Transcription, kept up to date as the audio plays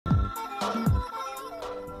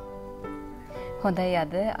හොඳයි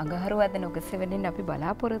අද අඟහරුවාද නුගසෙවණින් අපි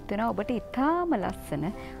බලාපොරොත්තු වෙනවා ඔබට ඉතාම ලස්සන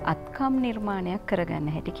අත්කම් නිර්මාණයක් කරගන්න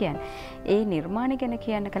හැටි කියන්නේ. ඒ නිර්මාණය ගැන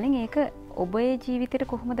කියන්න කලින් ඒක ඔබේ ජීවිතේට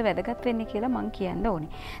කොහොමද වැදගත් වෙන්නේ කියලා මම කියන්න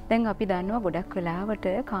ඕනේ. දැන් අපි දන්නවා ගොඩක් වෙලාවට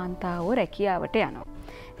කාන්තාවෝ රැකියාවට යනවා.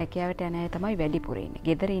 රැකියාවට යන අය තමයි වැඩිපුර ඉන්නේ.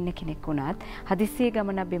 ගෙදර ඉන්න කෙනෙක් වුණත් හදිස්සියේ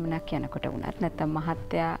ගමනක් බිමනක් යනකොට වුණත් නැත්තම්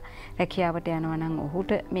මහත්තයා රැකියාවට යනවා නම්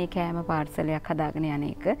ඔහුට මේ කෑම පාර්සලයක් හදාගෙන යන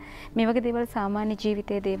එක මේ වගේ දේවල් සාමාන්‍ය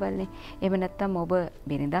ජීවිතයේ දේවල්නේ. එහෙම නැත්තම් ඔබ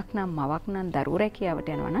බිරිඳක් නම් මවක් නම් දරුවෝ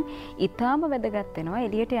රැකියාවට යනවා නම් ඊටාම වැදගත් වෙනවා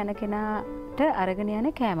එළියට යන කෙනාට අරගෙන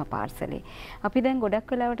යන කෑම පාර්සලේ. අපි දැන්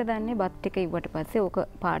ගොඩක් වෙලාවට දන්නේ බත් ටික ඉව්වට පස්සේ ඕක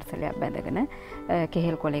පාර්සලයක් බැඳගෙන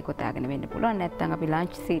කෙහෙල් කොලේ කොටාගෙන වෙන්න පුළුවන්. නැත්තම් අපි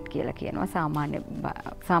ලන්ච් සීට් කියලා කියනවා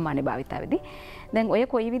සාමාන්‍ය භාවිතාවේදී. දැන් ඔය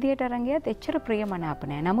කොයි විදිහට අරන් ගියත් එච්චර ප්‍රියමනාප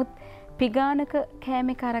නැහැ. නමුත් පිගානක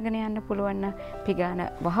කෑමක අරගෙන යන්න පුළුවන් නම් පිගාන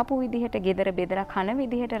වහපු විදිහට ගෙදර බෙදලා කන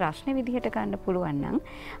විදිහට රස්නේ විදිහට ගන්න පුළුවන් නම්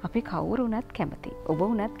අපි කවුරු වුණත් කැමතියි. ඔබ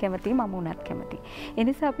වුණත් කැමතියි මම වුණත් කැමතියි. ඒ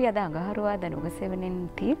නිසා අපි අද අඟහරුවාදා නුගසෙවණින්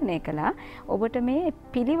තීරණය කළා ඔබට මේ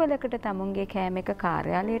පිළිවෙලකට තමුන්ගේ කෑමක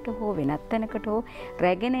කාර්යාලයට හෝ වෙනත් තැනකට හෝ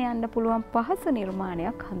රැගෙන යන්න පුළුවන් පහසු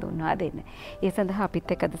නිර්මාණයක් හඳුන්වා දෙන්න. ඒ සඳහා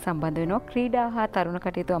අපිත් එක්ක අද සම්බන්ධ වෙනවා ක්‍රීඩා හා තරුණ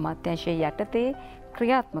කටයුතු අමාත්‍යාංශයේ යටතේ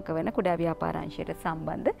ක්‍රියාත්මක වන කුඩා ව්‍යාපාර අංශයට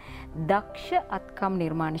සම්බන්ධ දක්ෂ අත්කම්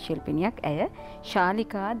නිර්මාණ ශිල්පිනියක් ඇය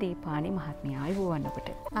ශාලිකා දීපානි මහත්මිය. ආයුබෝවන් ඔබට.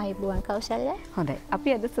 ආයුබෝවන් කෞශල්‍ය. හොඳයි.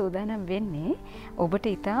 අපි අද සූදානම් වෙන්නේ ඔබට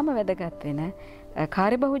ඊටාම වැදගත් වෙන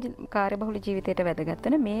කාර්යබහුල ජීවිතයට වැදගත්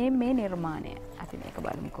වෙන මේ නිර්මාණය. අපි මේක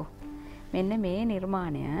බලමුකෝ. මෙන්න මේ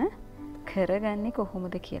නිර්මාණය කරගන්නේ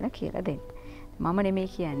කොහොමද කියලා දෙන්න. මම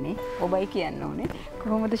නෙමෙයි කියන්නේ ඔබයි කියන්න ඕනේ.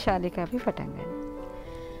 කොහොමද ශාලිකා අපි පටන් ගන්නේ?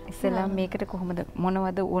 ඉස්සෙල්ලාම මේකට කොහොමද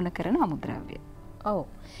මොනවද ඕන කරන අමුද්‍රව්‍ය? ඔව්.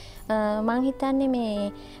 මං හිතන්නේ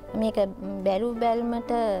මේක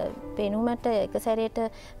බැලුමට පෙනුමට එක සැරේට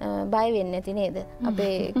බය වෙන්නේ නැති නේද?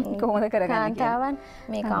 අපේ කොහොමද කරගන්නේ කාන්තාවන්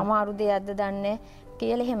මේක අමාරු දෙයක්ද දන්නේ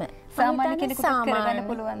කියලා එහෙම. සාමාන්‍ය කෙනෙකුට කරගන්න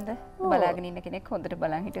පුළුවන්ද? බලාගෙන ඉන්න කෙනෙක් හොඳට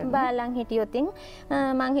බලන් හිටියොත්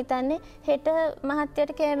මං හිතන්නේ හෙට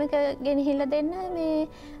මහත්තයට කෑමක ගෙනහිල්ලා දෙන්න මේ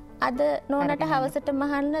අද නෝනට හවසට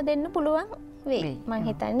මහන්න දෙන්න පුළුවන්. මං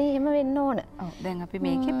හිතන්නේ එහෙම වෙන්න ඕන. දැන් අපි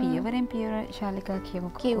මේකේ පියවරෙන් පියවර ශාලිකා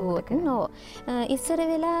කිව්වොත් ඉස්සර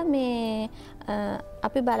වෙලා මේ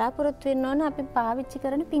අපි බලාපොරොත්තු වෙන්න ඕන අපි පාවිච්චි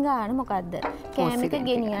කරන පිඟාන මොකද්ද? කෑමක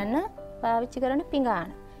ගෙනියන්න පාවිච්චි කරන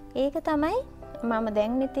පිඟාන. ඒක තමයි මම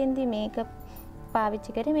දැන් මෙතෙන්දී මේක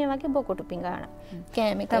පාවිච්චි කරේ මේ වගේ බොකොටු පිඟාන.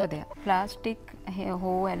 කෑමක තව දෙයක්. ප්ලාස්ටික්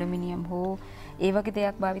හෝ ඇලුමිනියම් හෝ ඒ වගේ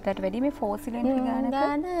දෙයක් භාවිතයට වැඩි මේ ෆෝසිලෙන් පිඟානක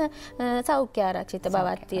සෞඛ්‍ය ආරක්ෂිත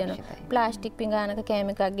බවක් තියෙනවා. ප්ලාස්ටික් පිඟානක කෑම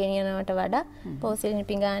එකක් ගෙනියනවට වඩා ෆෝසිලින්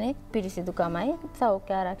පිඟානේ පිරිසිදුකමයි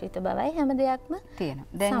සෞඛ්‍ය ආරක්ෂිත බවයි හැම දෙයක්ම තියෙනවා.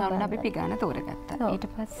 දැන් අන්න අපි පිඟාන තෝරගත්තා.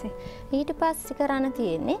 ඊට පස්සේ කරන්න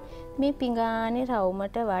තියෙන්නේ මේ පිඟානේ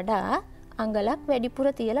රවුමට වඩා අඟලක් වැඩිපුර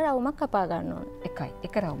තියලා රවුමක් කපා ගන්න ඕන.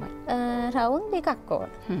 එක රවුමයි. රවුම් දෙකක් ඕන.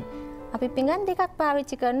 අපි පිඟාන දෙකක්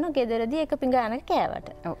පාවිච්චි කරනවා ගෙදරදී එක පිඟානක කෑවට.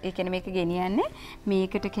 ඔව් ඒ කියන්නේ මේක ගෙනියන්නේ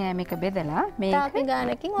මේකට කෑමක බෙදලා මේක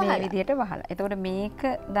පිඟානකින් මේ විදිහට වහලා. එතකොට මේක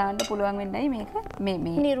දාන්න පුළුවන් වෙන්නයි මේක මේ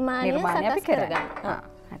නිර්මාණය අපි කරගන්න.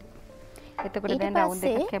 හරි. එතකොට දැන් රවුන්ඩ්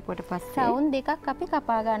දෙකක් කැපුවට පස්සේ රවුන්ඩ් දෙකක් අපි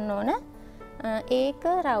කපා ගන්න ඕන. ඒක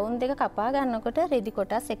රවුන්ඩ් දෙක කපා ගන්නකොට රෙදි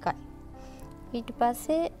කොටස් එකයි. ඊට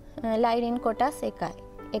පස්සේ ලයිනින් කොටස් එකයි.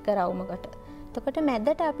 එක රවුමකට. එතකොට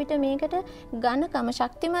මැදට අපිට මේකට ඝනකම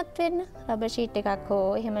ශක්තිමත් වෙන්න රබර් ෂීට් එකක් හෝ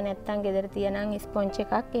එහෙම නැත්නම් ගෙදර තියනන් ස්පොන්ජ්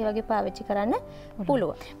එකක් ඒ වගේ පාවිච්චි කරන්න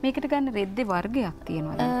පුළුවන්. මේකට ගන්න රෙද්දේ වර්ගයක්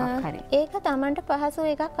තියෙනවා එකක් හරි. ඒක Tamanට පහසු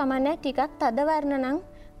එකක් කමන්නේ ටිකක් තද වර්ණ නම්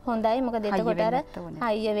හොඳයි. මොකද එතකොට අර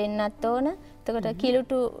හයිය වෙන්නත් ඕන. එතකොට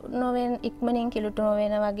කිලුටු නොවෙන ඉක්මනින් කිලුටු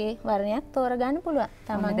නොවන වගේ වර්ණයක් තෝරගන්න පුළුවන්.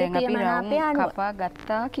 තමන්ගේ ප්‍රියමනාපය අනුව කපා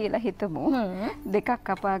ගත්තා කියලා හිතමු. දෙකක්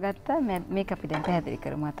කපා ගත්තා මේක අපි දැන් පැහැදිලි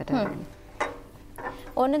කරමු අතට.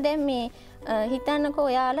 ඕන දැන් මේ හිතන්නකෝ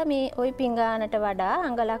ඔයාලා මේ ওই පිඟානට වඩා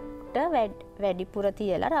අඟලක්ට වැඩිපුර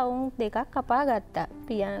තියලා රවුම් දෙකක් කපා ගත්තා.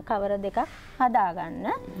 කවර දෙකක් හදාගන්න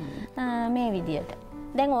මේ විදියට.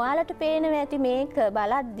 දැන් ඔයාලට පේනවා ඇති මේක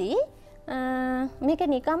බලද්දී මේක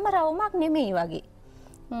නිකම්ම රවුමක් නෙමෙයි වගේ.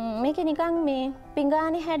 මේක නිකන් මේ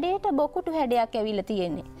පිඟානේ හැඩයට බොකුටු හැඩයක් ඇවිල්ලා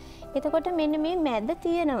තියෙන්නේ. එතකොට මෙන්න මේ මැද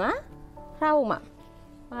තියෙනවා රවුමක්.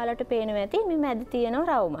 ඔයාලට පේනවා ඇති මේ මැද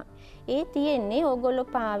තියෙනවා රවුමක්. ඒ තියෙන්නේ ඕගොල්ලෝ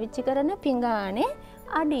පාවිච්චි කරන පිඟානේ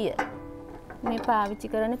අඩිය. මේ පාවිච්චි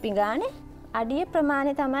කරන පිඟානේ අඩිය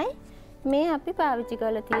ප්‍රමාණය තමයි මේ අපි පාවිච්චි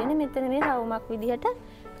කරලා තියෙන්නේ. මෙතන මේ රවුමක් විදිහට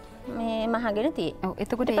මේ මහගෙන තියෙන්නේ. ඔව්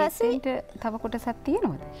එතකොට ඒකෙන්ට තව කොටසක්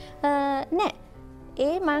තියෙනවද? නෑ.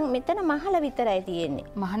 ඒ මං මෙතන මහල විතරයි තියෙන්නේ.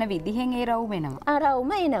 මහන විදිහෙන් ඒ රවුම එනවා.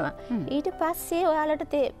 රවුම එනවා. ඊට පස්සේ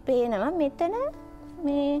ඔයාලට පේනවා මෙතන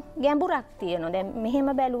මේ ගැඹුරක් තියෙනවා. දැන් මෙහෙම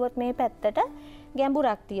බැලුවොත් මේ පැත්තට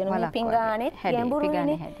ගැඹුරක් තියෙනවා. මේ පිඟානෙත්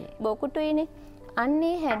ගැඹුරුනේ බොකුටුයිනේ.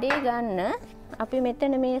 අන්නේ හැඩේ ගන්න අපි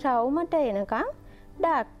මෙතන මේ රවුමට එනකන්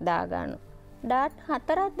ඩාට් දාගන්න. ඩාට්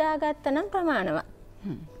 4ක් දාගත්තා නම් ප්‍රමාණවත්.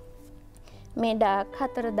 මේ ඩාට්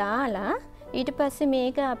 4 දාලා ඊට පස්සේ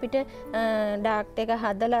මේක අපිට ඩාට් එක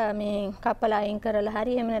හදලා මේ කපලා අයින් කරලා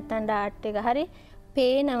හරි එහෙම නැත්නම් ඩාට් එක හරි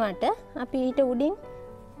පේනවට අපි ඊට උඩින්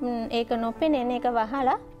ඒක නොපෙනෙන එක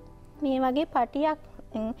වහලා මේ වගේ පටියක්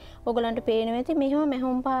ඔයගලන්ට පේනවා ඇති මෙහෙම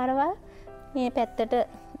මෙහොම් පාරවල් මේ පැත්තට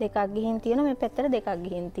දෙකක් ගිහින් තියෙනවා මේ පැත්තට දෙකක්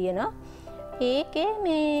ගිහින් තියෙනවා ඒකේ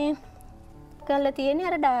මේ කරලා තියෙන්නේ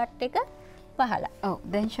අර ඩාට් එක පහලා. ඔව්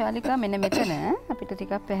දැන් ශාලිකා මෙන්න මෙතන අපිට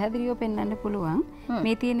ටිකක් පැහැදිලිව පෙන්වන්න පුළුවන්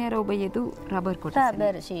මේ තියෙන අර ඔබ යෙදු රබර් කොටස.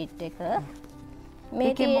 රබර් ෂීට් එක.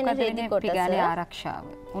 මේ තියෙන රෙදි කොටස පිඟානේ ආරක්ෂාව.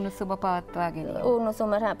 උණුසුම පවත්වා ගැනීම.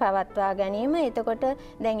 උණුසුම පවත්වා ගැනීම. එතකොට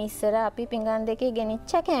දැන් ඉස්සර අපි පිඟාන් දෙකේ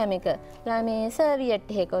ගෙනිච්ච කෑම එක. මේ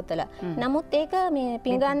සර්වියට් එකක ඔතලා. නමුත් ඒක මේ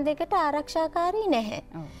පිඟාන් දෙකට ආරක්ෂාකාරී නැහැ.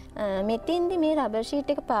 මෙතින්දි මේ රබර්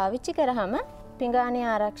ෂීට් එක පාවිච්චි කරාම පිඟානේ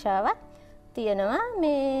ආරක්ෂාවක් තියෙනවා.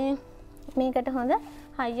 මේකට හොඳ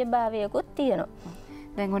හයිය භාවයකුත් තියෙනවා.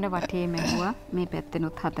 දැන් ඔන්න වටේ මැහුවා මේ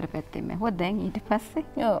පැත්තෙනුත් හතර පැත්තෙන් මැහුවා. දැන් ඊට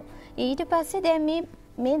පස්සේ ඔව් ඊට පස්සේ දැන්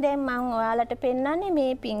මේ දැන් මම ඔයාලට පෙන්නන්නේ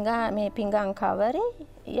මේ පිඟාන්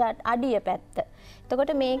කවරේ අඩිය පැත්ත.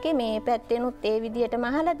 එතකොට මේකේ මේ පැත්තෙනුත් ඒ විදිහට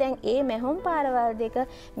මහලා දැන් ඒ මැහුම් පාරවල් දෙක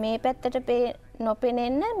මේ පැත්තට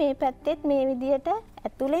නොපෙනෙන්න මේ පැත්තෙත් මේ විදිහට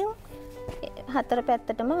ඇතුලෙන් හතර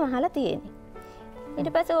පැත්තටම මහලා තියෙන්නේ.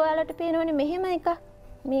 ඊට පස්සේ ඔයාලට පේනවනේ මෙහෙම එකක්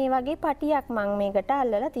මේ වගේ පටියක් මම මේකට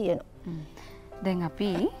අල්ලලා තියෙනවා. දැන් අපි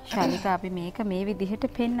ශාලිකා අපි මේක මේ විදිහට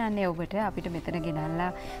පෙන්වන්නේ ඔබට අපිට මෙතන ගෙනල්ලා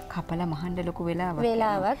කපලා මහන්න ලොකු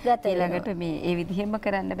වෙලාවක් ගත ඊළඟට මේ ඒ විදිහෙම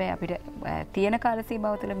කරන්න බෑ අපිට තියෙන කාල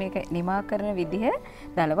සීමාව තුළ මේක නිමා කරන විදිහ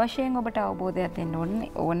දල වශයෙන් ඔබට අවබෝධයක් දෙන්න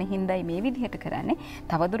ඕනේ හින්දායි මේ විදිහට කරන්නේ.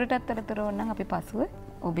 තව දුරටත් අතරතුර ඕනනම් අපි පසුව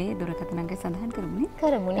ඔබේ දුරකථන අංකය සඳහන්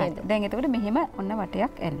කරමු නේද? දැන් එතකොට මෙහෙම ඔන්න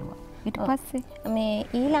වටයක් ඇල්ලුවා. ඊට පස්සේ මේ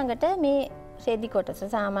ඊළඟට මේ රෙදි කොටස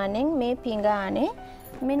සාමාන්‍යයෙන් මේ පිඟානේ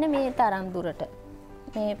මෙන්න මේ තරම් දුරට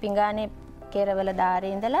මේ පිඟානේ කෙරවල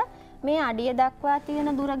ධාරේ ඉඳලා මේ අඩිය දක්වා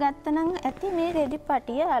තියෙන දුර ගත්තනම් ඇති මේ රෙදි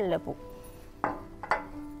පටිය අල්ලපු.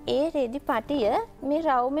 ඒ රෙදි පටිය මේ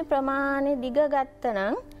රවුමේ ප්‍රමාණය දිග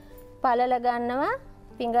ගත්තනම් පළල ගන්නවා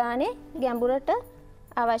පිඟානේ ගැඹුරට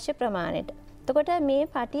අවශ්‍ය ප්‍රමාණයට. එතකොට මේ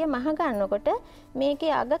පටිය මහ ගන්නකොට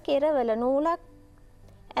මේකේ අග කෙරවල නූලක්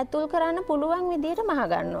ඇතුල් කරන්න පුළුවන් විදිහට මහ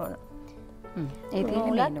ගන්න ඕන.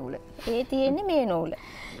 ඒ තියෙන්නේ මේ නූල.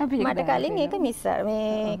 මට කලින් ඒක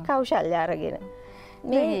මේ කෞශල්‍ය අරගෙන.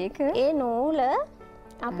 ඒ නූල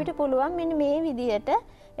අපිට පුළුවන් මෙන්න මේ විදිහට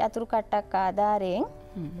යතුරු කට්ටක් ආධාරයෙන්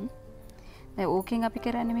ඕකෙන් අපි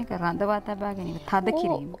කරන්නේ මේක රඳවා තබා ගැනීම තද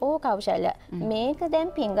කිරීම. ඕ කෞශල්‍ය. මේක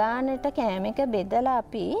දැන් පිඟානට කෑම එක බෙදලා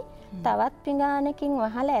අපි තවත් පිඟානකින්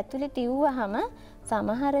වහලා ඇතුලේ තියුවාම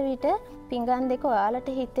සමහර විට පිඟාන් දෙක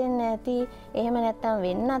ඔයාලට හිතෙන්නේ නැති එහෙම නැත්තම්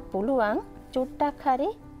වෙන්නත් පුළුවන් චුට්ටක් හරි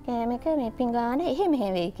කෑම එක මේ පිඟාන එහෙම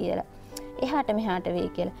වෙයි කියලා. එහාට මෙහාට වෙයි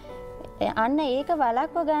කියලා. අන්න ඒක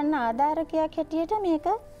වලක්ව ගන්න ආධාරකයක් හැටියට මේක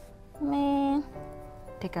මේ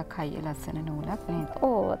ටිකක් හයිය ලස්සන නූලක් නේද?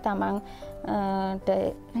 ඕ තමන්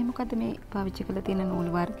මේ මොකද්ද මේ පාවිච්චි කරලා තියෙන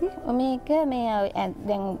නූල් වර්ගය? මේක මේ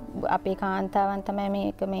දැන් අපේ කාන්තාවන් තමයි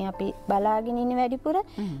මේක මේ අපි බලාගෙන ඉන්නේ වැඩිපුර.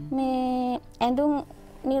 මේ ඇඳුම්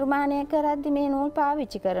නිර්මාණය කරද්දි මේ නූල්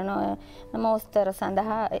පාවිච්චි කරනවා මොස්තර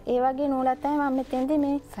සඳහා. ඒ වගේ නූලක් තමයි මම මෙතෙන්දී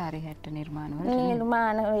මේ සාරි හැට්ට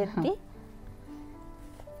නිර්මාණ වෙද්දී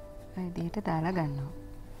ඒ විදිහට දාලා ගන්නවා.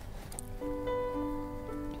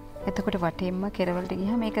 එතකොට වටේම කෙරවලට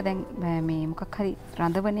ගියාම මේක දැන් මේ මොකක් හරි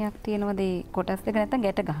රඳවණයක් තියෙනවද ඒ කොටස් දෙක නැත්නම්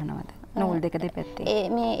ගැට ගහනවද නූල් දෙක දෙපැත්තේ?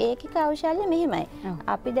 මේ ඒකේ කෞශල්‍ය මෙහෙමයි.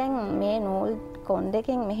 අපි දැන් මේ නූල් කොන්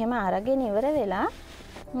දෙකෙන් මෙහෙම අරගෙන ඉවර වෙලා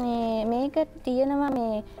මේක තියෙනවා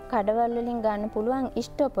මේ කඩවල් වලින් ගන්න පුළුවන්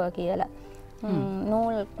ස්ටොපර් කියලා.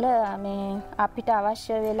 නූල් මේ අපිට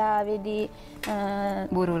අවශ්‍ය වෙලාවේදී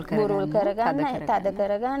බුරුල් කරගන්න තද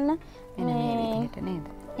කරගන්න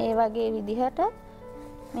ඒ වගේ විදිහට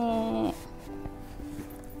මේ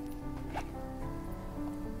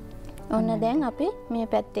ඔන්න දැන් අපි මේ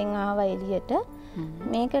පැත්තෙන් ආවා එළියට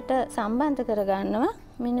මේකට සම්බන්ධ කරගන්නවා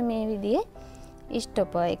මෙන්න මේ විදිහේ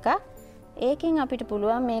ස්ටොපර් එකක්. ඒකෙන් අපිට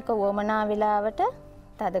පුළුවන් මේක වමනා වෙලාවට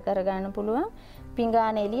තද කරගන්න පුළුවන්.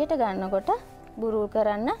 පිඟාන එළියට ගන්නකොට බුරුල්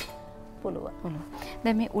කරන්න පුළුවන්.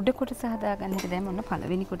 දැන් මේ උඩ කොටස හදාගන්න එක දැන් ඔන්න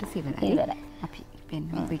පළවෙනි කොටස ඉවරයි. අපි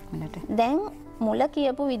පෙන්නමු ඉක්මනට. දැන් මුල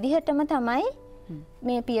කියපු විදිහටම තමයි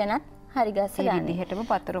මේ පියනත් හරි ගස්ස ගන්න. ඒ විදිහටම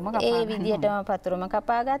පතරොම කපා ඒ විදිහටම පතරොම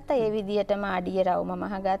කපා ගත්තා. ඒ විදිහටම අඩිය රවුම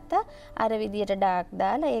මහ ගත්තා. අර විදිහට ඩාක්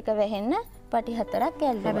දාලා ඒක වැහෙන්න පටි 4ක්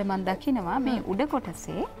ඇල්ලුවා. හැබැයි මම දකිනවා මේ උඩ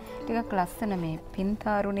කොටසේ ටිකක් ලස්සන මේ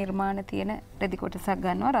පින්තාරු නිර්මාණ තියෙන රෙදි කොටසක්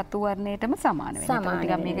ගන්නවා රතු වර්ණයටම සමාන වෙනවා.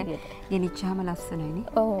 ටිකක් මේක ගෙනිච්චාම ලස්සනයිනේ.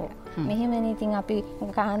 ඔව්. මෙහෙමනේ ඉතින් අපි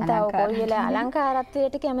කාන්තාව කොයි වෙලාව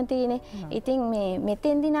අලංකාරත්වයට කැමතිනේ. ඉතින් මේ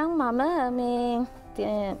මෙතෙන්දි නම් මම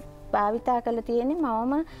මේ භාවිතා කරලා තියෙන්නේ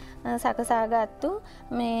මමම සකසාගත්තු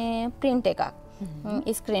මේ print එකක්.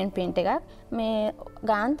 ස්ක්‍රීන් print එකක්. මේ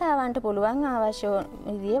ගාන්තාවන්ට පුළුවන් අවශ්‍ය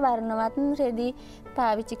විදිහේ වර්ණවත් රෙදි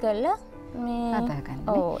පාවිච්චි කරලා මේ හදාගන්න.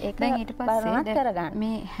 ඔව් ඒක දැන් ඊට පස්සේ කරගන්න.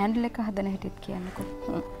 මේ හැන්ඩල් එක හදන හැටිත්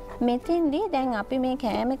කියන්නකෝ. මෙතෙන්දී දැන් අපි මේ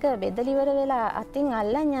කෑම එක බෙදලා ඉවර වෙලා අතින්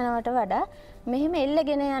අල්ලන් යනවට වඩා මෙහෙම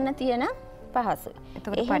එල්ලගෙන යන්න තියෙන පහසුයි.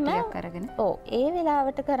 එතකොට පටියක් අරගෙන. ඔව් ඒ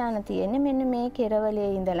වෙලාවට කරන්න තියෙන්නේ මෙන්න මේ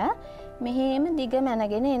කෙරවලේ ඉඳලා මෙහෙම දිග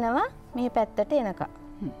මැනගෙන එනවා මේ පැත්තට එනකම්.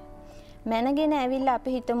 මැනගෙන ඇවිල්ලා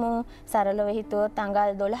අපි හිතමු සරලව හිතුවොත්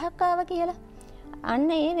අඟල් 12ක් ආවා කියලා. අන්න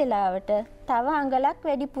ඒ වෙලාවට තව අඟලක්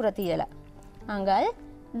වැඩිපුර තියලා අඟල්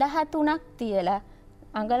 13ක් තියලා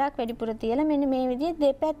අඟලක් වැඩිපුර තියලා මෙන්න මේ විදිහේ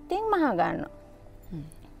දෙපැත්තෙන් මහ ගන්නවා.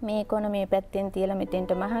 මේ කොන මේ පැත්තෙන් තියලා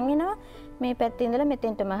මෙතෙන්ට මහන් එනවා. මේ පැත්තේ ඉඳලා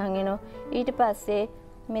මෙතෙන්ට මහන් එනවා. ඊට පස්සේ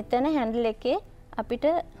මෙතන හැන්ඩල් එකේ අපිට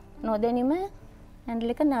නොදැනීම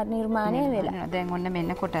හැන්ඩල් එක නිර්මාණය වෙලා. දැන් ඔන්න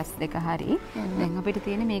මෙන්න කොටස් දෙක හරි. දැන් අපිට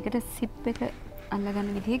තියෙන්නේ මේකට සිප් එක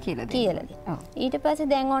අල්ලගන්න විදිය කියලා දෙන්න. ඊට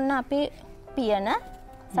පස්සේ දැන් ඔන්න අපි පියන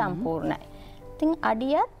සම්පූර්ණයි. ඉතින්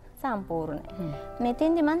අඩියත් සම්පූර්ණයි.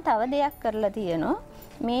 මෙතෙන්දි මම තව දෙයක් කරලා තියෙනවා.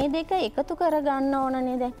 මේ දෙක එකතු කරගන්න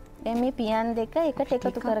ඕනනේ දැන්. දැන් මේ පියන් දෙක එකට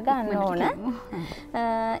එකතු කරගන්න ඕන.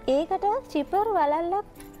 ඒකට චිපර් වලල්ලක්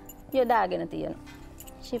යොදාගෙන තියෙනවා.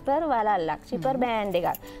 ශිපර් වලල්ලක් ශිපර් බෑන්ඩ්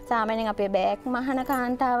එකක්. සාමාන්‍යයෙන් අපේ බෑග් මහන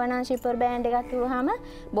කාන්තාව නම් ශිපර් බෑන්ඩ් එකක් කිව්වහම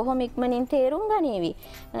බොහොම ඉක්මනින් තේරුම් ගනීවි.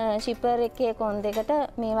 ශිපර් එකේ කොන් දෙකට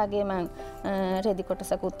මේ වගේ මං රෙදි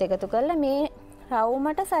කොටසකුත් එකතු කරලා මේ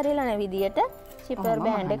රවුමට සරිලන විදියට ශිපර්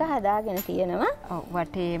බෑන්ඩ් එක හදාගෙන තියෙනවා. ඔව්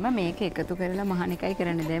වටේම මේක එකතු කරලා මහන එකයි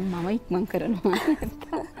කරන්නේ. දැන් මම ඉක්මන් කරනවා.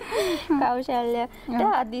 කෞශල්‍යයට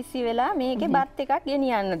අදිසි වෙලා මේකේ බත් එකක්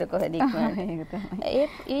ගෙනියන්නද කොහෙද ඉක්මනට.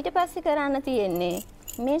 ඊට පස්සේ කරන්න තියෙන්නේ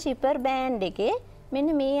මේ ශිපර් බෑන්ඩ් එකේ මෙන්න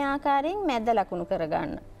මේ ආකාරයෙන් මැද ලකුණු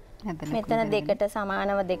කරගන්න. මෙතන දෙකට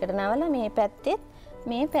සමානව දෙකට නවලා මේ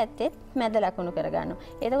පැත්තෙත් මැද ලකුණු කරගන්නවා.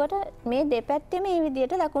 එතකොට මේ දෙපැත්තේ මේ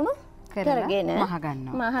විදියට ලකුණු කරගෙන මහ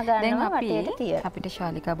ගන්නවා. දැන් වටේට තියලා අපිට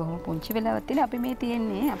ශාලිකා බොහොම පුංචි වෙලාවක් තියෙන අපි මේ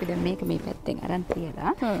තියෙන්නේ අපි දැන් මේක මේ පැත්තෙන් අරන්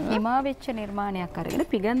තියලා නිමා වෙච්ච නිර්මාණයක් අරගෙන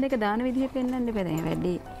පිගන් දෙක දාන විදිහ පෙන්වන්න බෑ. දැන්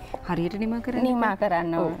වැඩි හරියට නිමා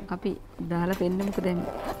කරන්න ඕන. අපි දාලා පෙන්නමුකෝ දැන්.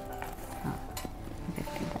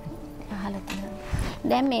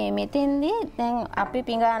 දැන් මේ මෙතෙන්දී දැන් අපි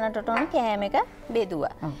පිඟානට උන කෑම එක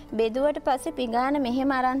බෙදුවා. බෙදුවට පස්සේ පිඟාන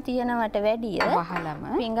මෙහෙම අරන් තියනවට වැඩිය වහලම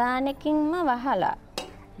පිඟානකින්ම වහලා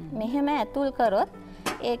මෙහෙම ඇතුල් කරොත්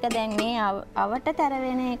ඒක දැන් මේ අවට තර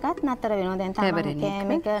වෙන එකත් නතර වෙනවා. දැන් තමයි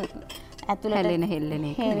කෑම එක ඇතුළට හෙල්ලෙන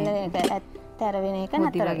එක තර වෙන එක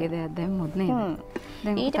නතර වගේ දෙයක් දැම්මොත් නේද?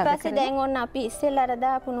 ඊට පස්සේ දැන් ඔන්න අපි ඉස්සෙල්ලා අර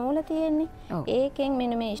දාපු නූල තියෙන්නේ. ඒකෙන්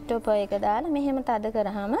මෙන්න මේ ස්ටොපර් එක දාලා මෙහෙම තද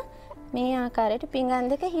කරාම මේ ආකාරයට පිඟන්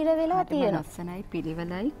දෙක හිර වෙලා තියෙනවා. ලස්සනයි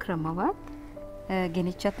පිළිවෙලයි ක්‍රමවත්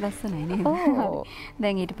ගෙනිච්චත් ලස්සනයි නේද?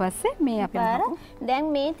 දැන් ඊට පස්සේ මේ අපි දැන්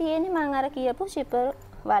මේ තියෙන්නේ මම අර කියපු ශිපර්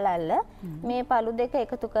වලල්ල මේ පළු දෙක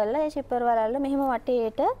එකතු කරලා ඒ ශිපර් වලල්ල මෙහෙම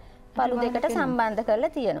වටේට පළු දෙකට සම්බන්ධ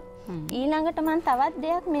කරලා තියෙනවා. ඊළඟට මම තවත්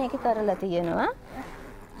දෙයක් මේක කරලා තියෙනවා.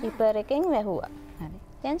 ශිපර් එකෙන් වැහුවා. හරි.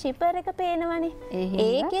 දැන් ශිපර් එක පේනවනේ.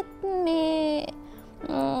 ඒකෙත් මේ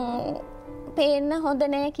පේන්න හොඳ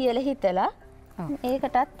නෑ කියලා හිතලා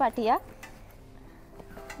ඒකටත් පටියක්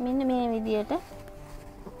මෙන්න මේ විදියට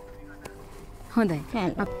හොඳයි.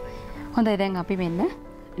 හොඳයි දැන් අපි මෙන්න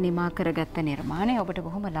නිමා කරගත්ත නිර්මාණය ඔබට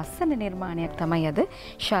බොහොම ලස්සන නිර්මාණයක් තමයි අද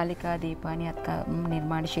ශාලිකා දීපානි අත්කම්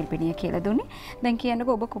නිර්මාණ ශිල්පිනිය කියලා දුන්නේ. දැන්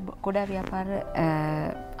කියන්නකෝ ඔබ කුඩා ව්‍යාපාර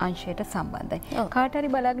අංශයට සම්බන්ධයි. කාට හරි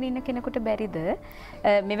බලාගෙන ඉන්න කෙනෙකුට බැරිද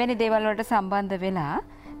මෙවැනි දේවල් වලට සම්බන්ධ වෙලා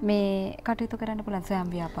මේ කටයුතු කරන්න පුළුවන් ස්වයං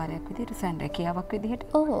ව්‍යාපාරයක් විදිහට සැන්ඩකියාවක් විදිහට?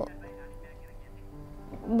 ඔව්.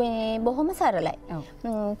 මේ බොහොම සරලයි.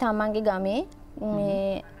 තමන්ගේ ගමේ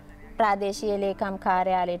මේ ප්‍රාදේශීය ලේකම්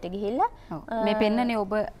කාර්යාලයට ගිහිල්ලා මේ පෙන්නනේ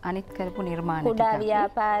ඔබ අනිත් කරපු නිර්මාණ ටික. කුඩා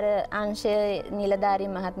ව්‍යාපාර අංශයේ නිලධාරී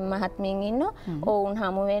මහත්මීන් ඉන්නෝ. ඔවුන්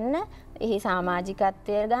හමු වෙන්න එහි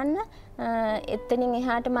සමාජිකත්වය ගන්න. එතනින්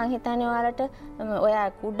එහාට මං හිතන්නේ ඔයාලට ඔයා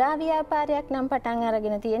කුඩා ව්‍යාපාරයක් නම් පටන්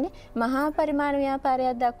අරගෙන තියෙන්නේ මහා පරිමාණ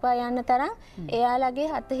ව්‍යාපාරයක් දක්වා යන්න තරම් එයාලගේ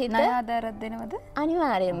හිත ආධාරයක් දෙනවද?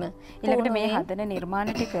 අනිවාර්යයෙන්ම. ඊළඟට මේ හදන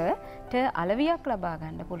නිර්මාණ ටිකට අලවියක් ලබා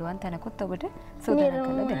ගන්න පුළුවන් තැනකුත් ඔබට සූදානම්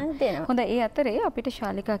කරලා දෙන්න. හොඳයි. ඒ අතරේ අපිට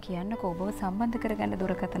ශාලිකා කියන්නකෝ ඔබව සම්බන්ධ කරගන්න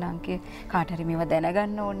දුරකථන අංකය කාට හරි මේවා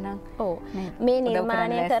දැනගන්න ඕන නම්. ඔව්. මේ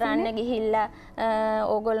නිර්මාණය කරන්න ගිහිල්ලා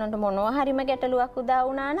ඕගොල්ලන්ට මොනවා හරිම ගැටලුවක් උදා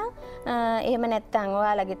වුණා නම් එහෙම නැත්නම්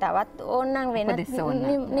ඔයාලගේ තවත් ඕනනම් වෙන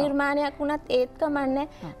නිර්මාණයක් වුණත් ඒත් කමන්නේ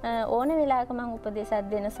ඕන වෙලාවක මම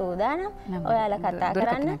උපදේශයක් දෙන්න සූදානම්. ඔයාලා කතා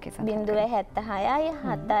කරන්න 076යි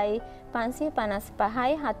 7යි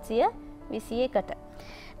 555යි 721ට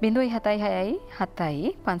 076යි 7යි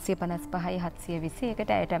 555යි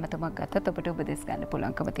 721ට ඇයට ඇමතුමක් ගත්තත් ඔබට උපදෙස් ගන්න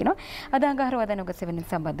පුළුවන්කම තියෙනවා. අද අඟහරුවාදා නුගසෙවණින්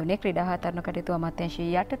සම්බන්ධ වුණේ ක්‍රීඩා හා තරුණ කටයුතු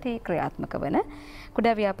අමාත්‍යාංශයේ යටතේ ක්‍රියාත්මක වන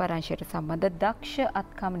කුඩා ව්‍යාපාර අංශයට සම්බන්ධ දක්ෂ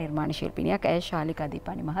අත්කම් නිර්මාණ ශිල්පිනියක් ඇය ශාලිකා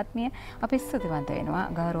දීපානි මහත්මිය. අපි ස්තුතිවන්ත වෙනවා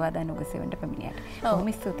අඟහරුවාදා නුගසෙවණට පැමිණියට.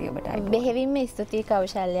 බොහොම ස්තුතියි ඔබට. බෙහෙවින්ම ස්තුතියි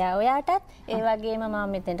කෞශල්‍යා ඔයාටත්. ඒ වගේම මම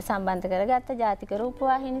මෙතෙන්ට සම්බන්ධ කරගත්ත ජාතික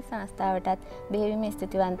රූපවාහිනී සංස්ථාවටත් බෙහෙවින්ම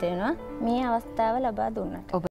ස්තුතිවන්ත වෙනවා මේ අවස්ථාව ලබා දුන්නට.